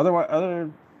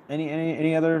 Other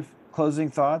any other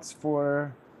closing thoughts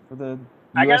for the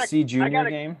USC junior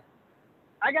game?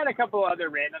 I got a couple other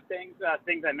random things I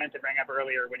meant to bring up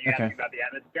earlier when you asked me about the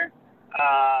atmosphere.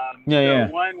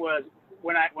 One was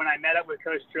when I met up with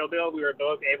Coach Trillbill, we were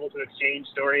both able to exchange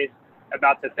stories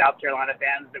about the South Carolina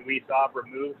fans that we saw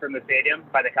removed from the stadium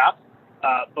by the cops.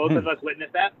 Both of us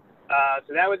witnessed that,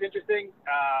 so that was interesting.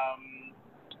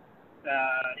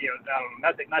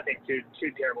 Nothing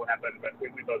too terrible happened, but we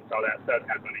both saw that, so that's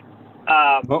kind of funny.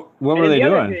 What were they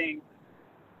doing?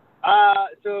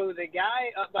 So the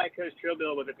guy up by Coach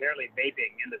Trillbill was apparently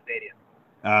vaping in the stadium.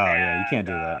 Oh, yeah, you can't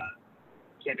do that.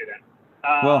 Can't do that.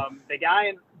 The guy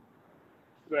in...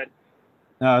 Go ahead.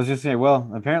 No, I was just saying,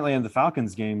 apparently in the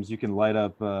Falcons games, you can light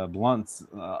up blunts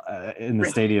in the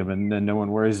stadium, and then no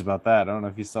one worries about that. I don't know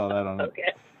if you saw that on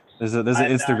okay. There's an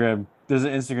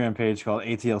Instagram page called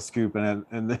ATL Scoop,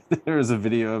 and there was a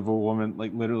video of a woman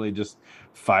like literally just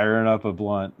firing up a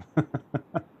blunt.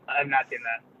 I've not seen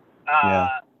that. Yeah.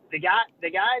 The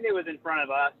guy that was in front of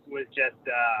us was just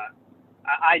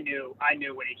I knew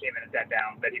when he came in and sat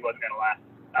down that he wasn't going to last,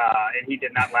 and he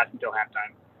did not last until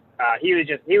halftime. He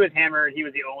was hammered. He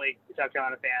was the only South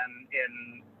Carolina fan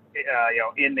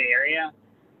in the area,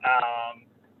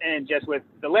 and just with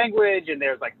the language, and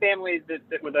there's like families that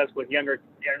sit with us with younger,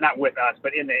 not with us,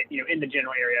 but in the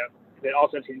general area that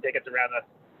also seem tickets around us.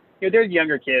 There's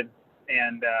younger kids,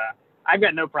 and I've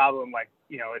got no problem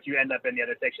if you end up in the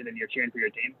other section and you're cheering for your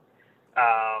team.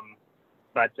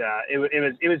 But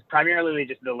it was primarily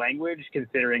just the language,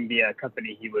 considering the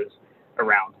company he was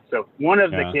around. So one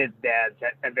of the kids' dads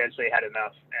eventually had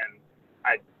enough, and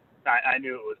I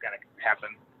knew it was going to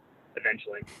happen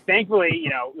eventually. Thankfully,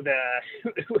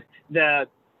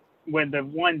 when the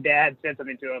one dad said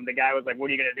something to him, the guy was like, "What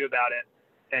are you going to do about it?"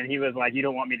 And he was like, "You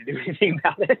don't want me to do anything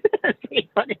about it." That's pretty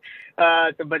funny.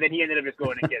 But then he ended up just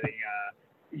going and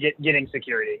getting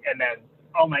security, and then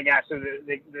oh my gosh, so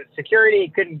the security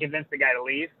couldn't convince the guy to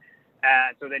leave,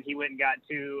 so then he went and got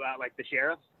to the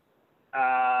sheriff.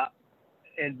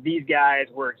 And these guys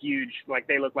were huge. Like,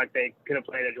 they looked like they could have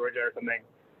played at Georgia or something.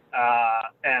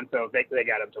 And so they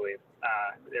got him to leave.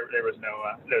 There was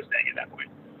no staying at that point.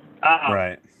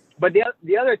 Right. But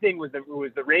the other thing was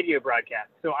the radio broadcast.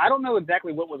 So I don't know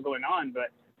exactly what was going on,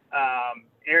 but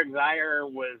Eric Zeier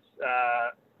was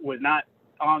not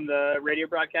on the radio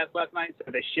broadcast last night.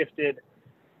 So they shifted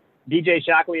DJ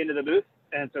Shockley into the booth.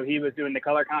 And so he was doing the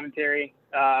color commentary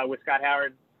with Scott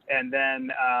Howard. And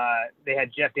then they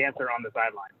had Jeff Dancer on the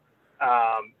sideline.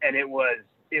 And it was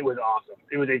awesome.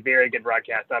 It was a very good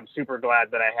broadcast. I'm super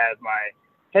glad that I had my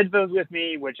headphones with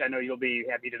me, which I know you'll be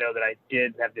happy to know that I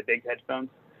did have the big headphones.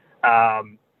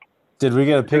 Did we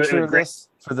get a picture of this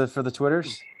for the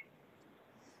Twitters?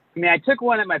 I mean, I took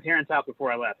one at my parents' house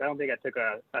before I left. I don't think I took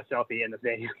a selfie in the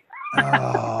stadium.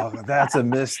 Oh, that's a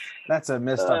missed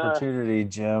opportunity,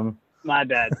 Jim. My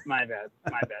bad.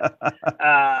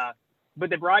 But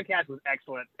the broadcast was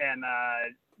excellent, and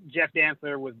Jeff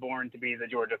Dancer was born to be the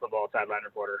Georgia football sideline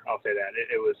reporter. I'll say that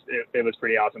it was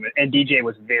pretty awesome, and DJ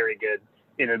was very good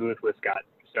in the booth with Scott.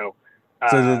 So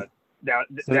that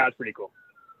was pretty cool.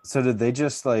 So did they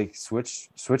just switch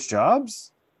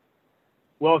jobs?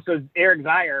 Well, so Eric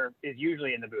Zeier is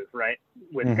usually in the booth, right,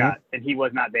 with Scott, and he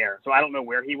was not there. So I don't know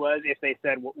where he was. If they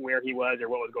said where he was or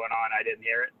what was going on, I didn't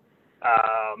hear it.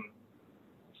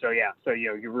 So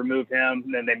you remove him,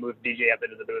 and then they moved DJ up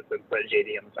into the booth and put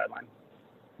JD on the sideline.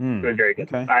 It was very good.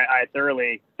 Okay. I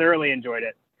thoroughly enjoyed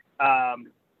it.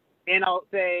 And I'll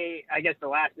say, I guess the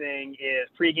last thing is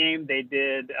pregame. They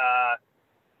did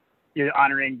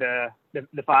honoring the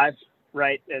fives,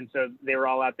 right? And so they were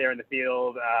all out there in the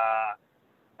field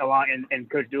and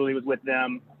Coach Dooley was with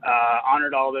them.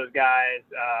 Honored all those guys.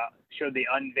 Showed the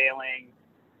unveiling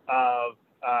of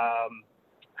I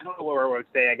don't know what I would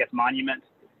say. I guess monuments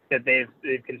that they've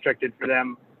constructed for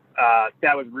them.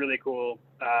 That was really cool.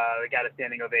 They got a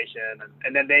standing ovation,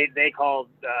 and then they called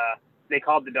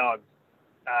the dogs,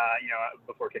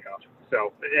 before kickoff.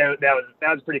 So that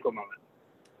was a pretty cool moment.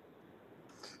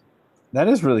 That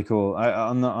is really cool.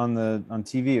 On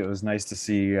TV, it was nice to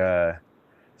see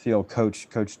old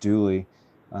Coach Dooley.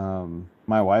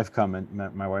 My wife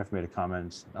made a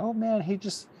comment. Oh man,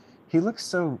 he looks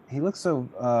so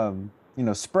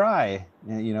spry.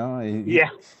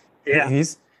 Yeah.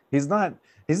 he's not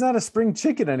a spring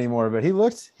chicken anymore, but he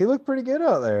looked pretty good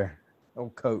out there.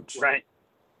 Old coach. Right.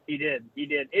 He did.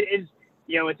 It's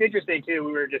it's interesting too.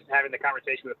 We were just having the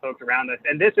conversation with folks around us,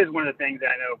 and this is one of the things that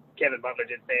I know Kevin Butler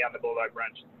did say on the Bulldog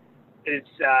Brunch. It's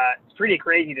pretty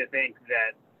crazy to think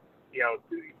that,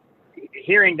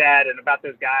 hearing that and about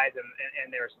those guys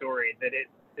and their stories, that it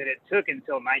took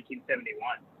until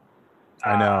 1971.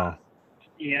 I know.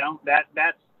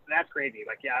 That's crazy.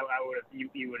 Like, yeah, I would have,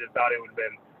 you would have thought it would have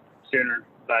been sooner,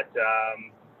 but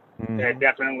they're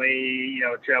definitely,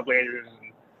 trailblazers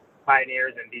and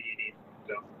pioneers and DGDs.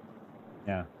 So.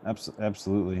 Yeah,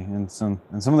 absolutely. And some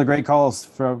of the great calls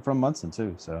from Munson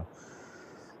too. So.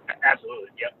 Absolutely.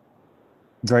 Yep.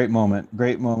 Great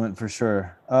moment for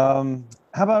sure. How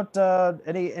about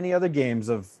any other games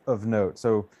of note?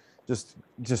 So just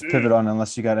pivot on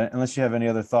unless you have any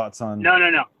other thoughts on no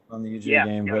on the UGA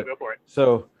game. Yeah, but go for it.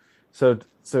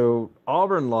 So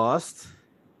Auburn lost.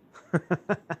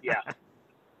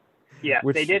 Yeah,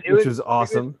 which, they did. Which was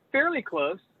awesome. It was fairly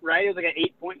close, right? It was like an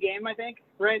 8-point game, I think.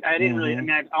 Right? I didn't really. I mean,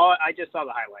 I just saw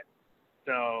the highlights.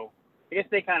 So I guess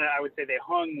I would say they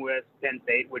hung with Penn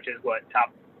State, which is what,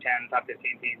 top 10, top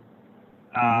 15 teams.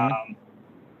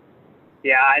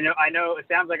 Yeah, I know. It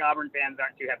sounds like Auburn fans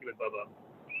aren't too happy with Bobo.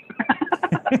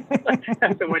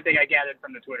 That's the one thing I gathered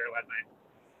from the Twitter last night.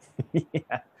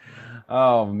 Yeah.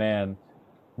 Oh man,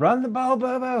 run the ball,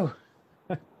 Bobo.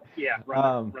 Yeah,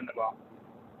 run the ball.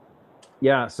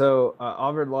 Yeah, so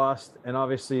Auburn lost, and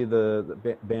obviously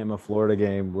the Bama Florida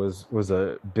game was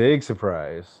a big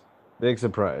surprise. Big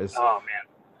surprise. Oh man.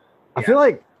 Yeah.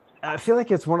 I feel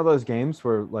like it's one of those games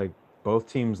where like both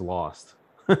teams lost.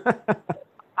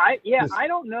 I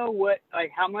don't know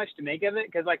how much to make of it,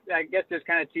 because like I guess there's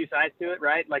kind of two sides to it,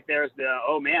 right? Like there's the,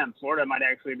 oh man, Florida might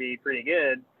actually be pretty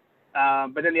good,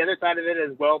 but then the other side of it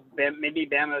is, well, maybe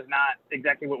Bama's not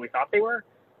exactly what we thought they were,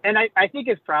 and I think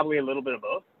it's probably a little bit of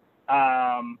both.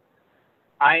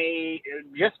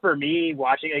 For me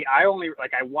watching, I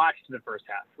watched the first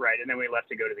half, right, and then we left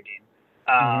to go to the game,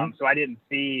 so I didn't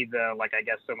see the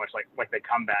so much like the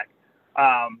comeback,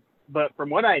 but from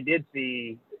what I did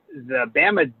see, the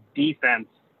Bama defense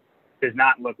does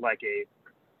not look like a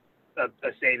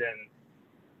Saban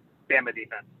Bama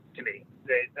defense to me.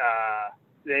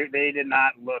 They did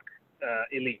not look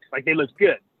elite. Like, they looked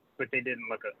good, but they didn't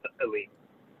look elite.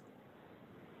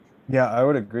 Yeah, I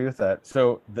would agree with that.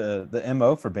 So the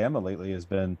MO for Bama lately has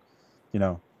been,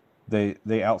 they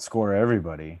outscore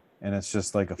everybody, and it's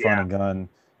just like a fun and gun.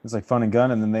 It's like fun and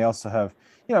gun, and then they also have,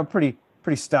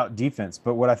 pretty stout defense.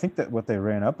 But what I think that what they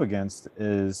ran up against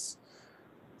is,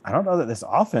 I don't know that this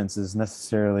offense is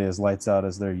necessarily as lights out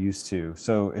as they're used to.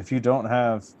 So if you don't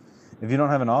have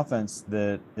an offense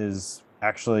that is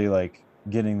actually like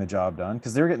getting the job done,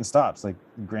 because they were getting stops, like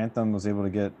Grantham was able to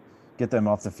get them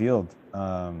off the field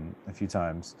a few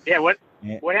times. Yeah, what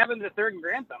happened to third and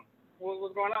Grantham? What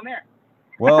was going on there?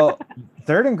 Well,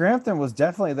 third and Grantham was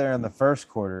definitely there in the first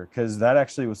quarter, because that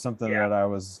actually was something that I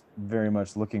was very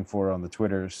much looking for on the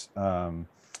Twitters. When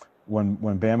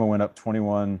Bama went up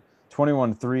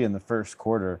 21-3 in the first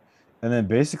quarter, and then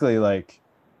basically like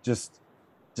just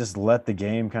let the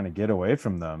game kind of get away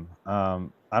from them.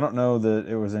 I don't know that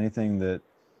it was anything that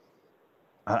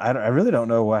I really don't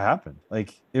know what happened.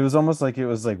 Like, it was almost like it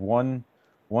was like one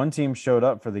team showed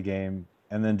up for the game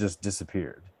and then just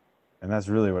disappeared. And that's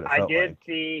really what it felt like. I did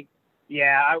see, we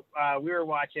were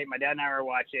watching, my dad and I were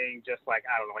watching just like,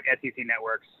 I don't know, like SEC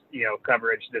Network's,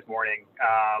 coverage this morning,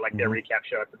 their recap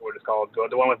show, I forget what it's called,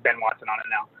 the one with Ben Watson on it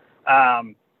now.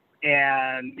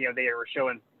 And, they were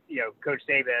showing, Coach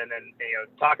Saban and,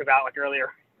 talk about, like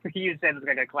earlier, you said it was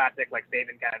like a classic, like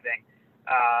Saban kind of thing.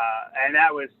 And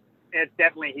it's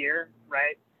definitely here,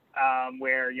 right?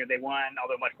 Where, they won,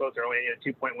 although much closer, only a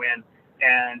 2-point win.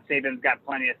 And Saban's got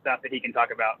plenty of stuff that he can talk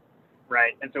about.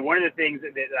 Right. And so one of the things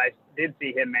that I did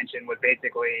see him mention was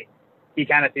basically he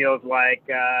kind of feels like,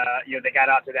 they got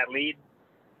out to that lead,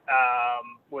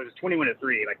 was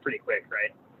 21-3, like pretty quick.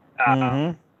 Right.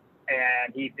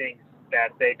 And he thinks that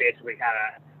they basically kind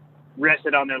of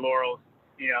rested on their laurels,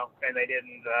 and they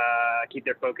didn't keep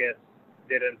their focus,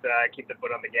 didn't keep the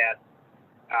foot on the gas.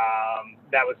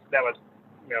 That was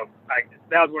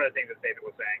one of the things that Saban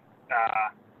was saying,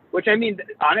 which, I mean,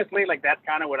 honestly, like, that's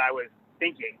kind of what I was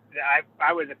thinking.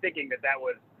 I was thinking that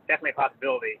was definitely a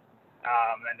possibility,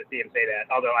 and to see him say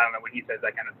that, although I don't know when he says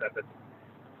that kind of stuff, it's,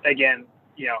 again,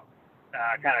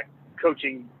 kind of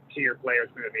coaching to your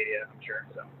players through the media, I'm sure.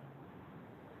 So.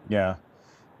 Yeah,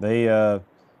 they,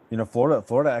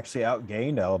 Florida actually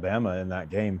outgained Alabama in that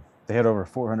game. They had over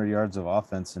 400 yards of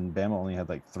offense, and Bama only had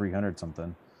like 300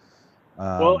 something.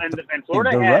 And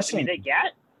Florida had, rushing, they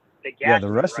They Yeah, gashed the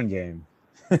them in rushing game.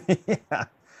 game. Yeah.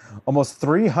 Almost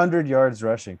 300 yards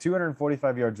rushing,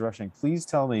 245 yards rushing. Please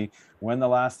tell me when the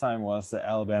last time was that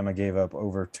Alabama gave up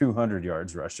over 200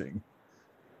 yards rushing.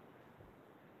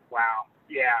 Wow.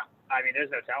 Yeah. I mean,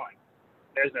 there's no telling.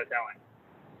 There's no telling.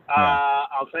 Yeah.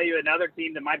 I'll tell you another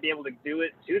team that might be able to do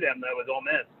it to them, though, was Ole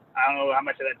Miss. I don't know how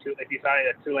much of that, if you saw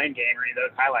that Tulane game or any of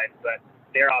those highlights, but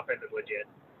their offense is legit.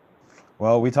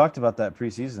 Well, we talked about that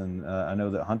preseason. I know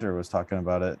that Hunter was talking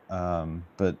about it,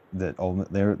 but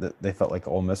that they felt like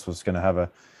Ole Miss was going to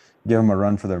give them a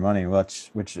run for their money.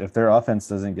 Which if their offense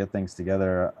doesn't get things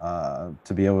together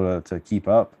to be able to keep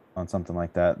up on something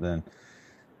like that, then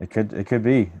it could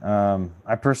be.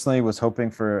 I personally was hoping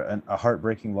for a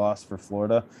heartbreaking loss for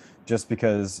Florida, just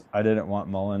because I didn't want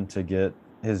Mullen to get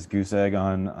his goose egg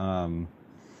on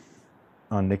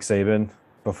Nick Saban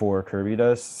before Kirby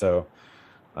does. So.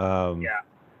 Um, Yeah.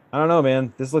 I don't know,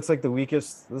 man. This looks like the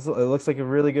weakest. It looks like a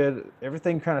really good.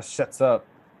 Everything kind of sets up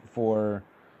for,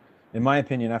 in my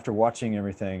opinion, after watching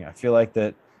everything. I feel like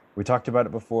that we talked about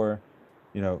it before.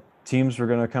 Teams were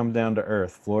going to come down to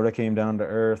earth. Florida came down to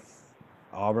earth.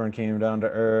 Auburn came down to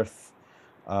earth.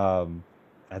 Um,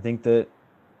 I think that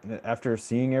after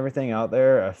seeing everything out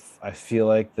there, I feel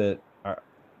like that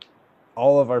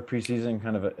all of our preseason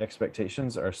kind of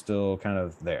expectations are still kind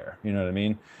of there. You know what I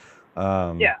mean?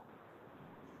 Yeah.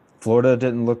 Florida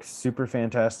didn't look super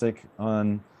fantastic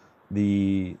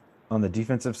the on the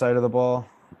defensive side of the ball.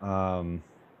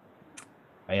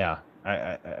 Yeah,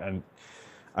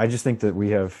 I just think that we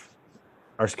have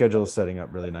our schedule is setting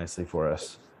up really nicely for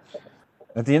us.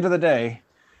 At the end of the day,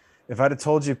 if I'd have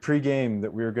told you pregame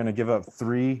that we were going to give up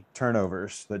 3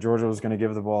 turnovers, that Georgia was going to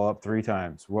give the ball up 3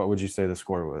 times, what would you say the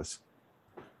score was?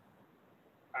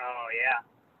 Oh, yeah.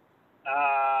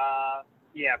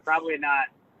 Yeah, probably not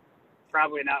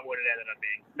what it ended up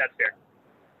being. That's fair.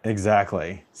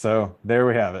 Exactly. So there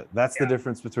we have it. That's the Yeah.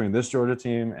 difference between this Georgia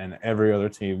team and every other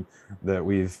team that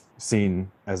we've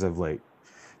seen as of late.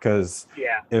 Because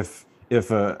Yeah. if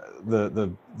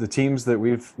the teams that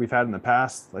we've had in the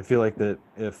past, I feel like that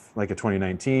if like a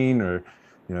 2019 or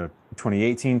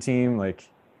 2018 team, like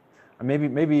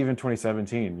maybe even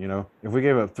 2017, if we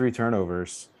gave up 3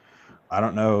 turnovers, I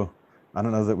don't know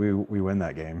that we win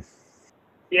that game.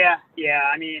 Yeah.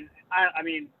 I mean,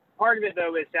 part of it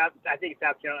though is I think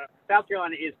South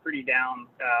Carolina is pretty down,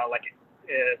 like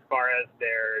as far as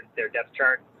their depth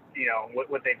chart.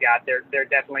 What they've got. They're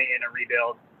definitely in a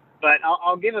rebuild. But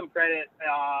I'll give them credit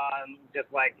on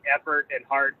just like effort and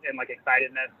heart and like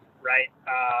excitedness, right?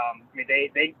 I mean,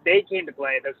 they came to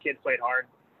play. Those kids played hard.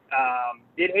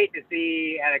 Did hate to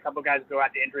see had a couple guys go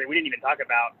out to injury. We didn't even talk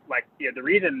about the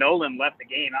reason Nolan left the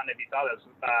game. I don't know if you saw this.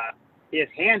 His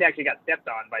hand actually got stepped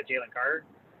on by Jalen Carter.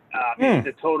 It was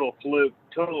a total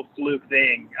fluke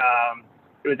thing.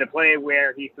 It was a play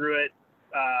where he threw it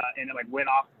and it went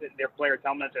off their player's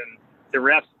helmet, and the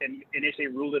refs initially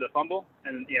ruled it a fumble,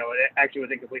 and it actually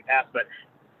was incomplete pass. But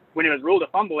when it was ruled a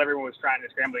fumble, everyone was trying to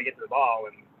scramble to get to the ball,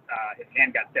 and his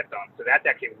hand got stepped on. So that's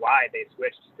actually why they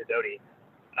switched to Doty.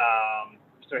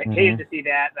 So I hated to see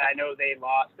that. I know they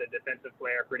lost a defensive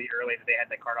player pretty early that they had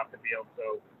that card off the field.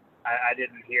 So I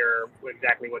didn't hear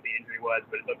exactly what the injury was,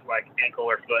 but it looked like ankle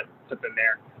or foot, something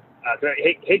there. So I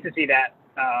hate to see that.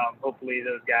 Hopefully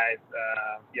those guys,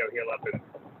 heal up, and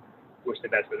wish the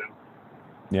best for them.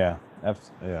 Yeah,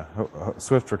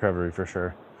 swift recovery for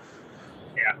sure.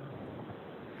 Yeah.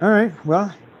 All right.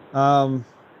 Well,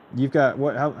 you've got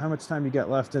how much time you got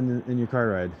left in your car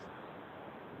ride?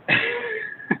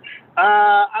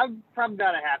 I'm probably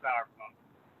about a half hour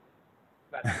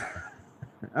from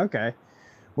home. Okay.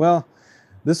 Well,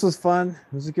 this was fun.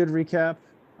 It was a good recap.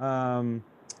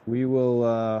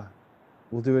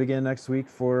 We'll do it again next week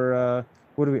for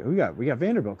what do we got? We got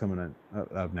Vanderbilt coming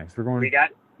up next. We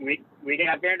got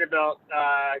Vanderbilt.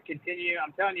 Continue.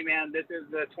 I'm telling you, man, this is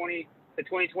the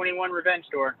 2021 revenge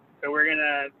tour. So we're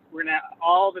gonna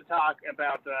all the talk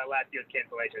about last year's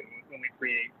cancellation when we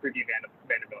preview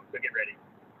Vanderbilt. So get ready.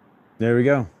 There we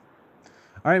go.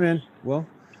 All right, man. Well,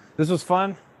 this was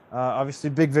fun.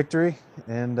 Obviously, big victory,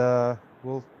 and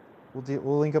we'll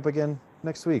link up again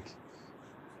next week.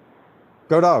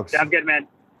 Go Dogs. Sounds good, man.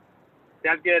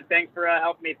 Sounds good. Thanks for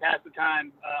helping me pass the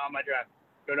time on my drive.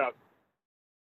 Go Dogs.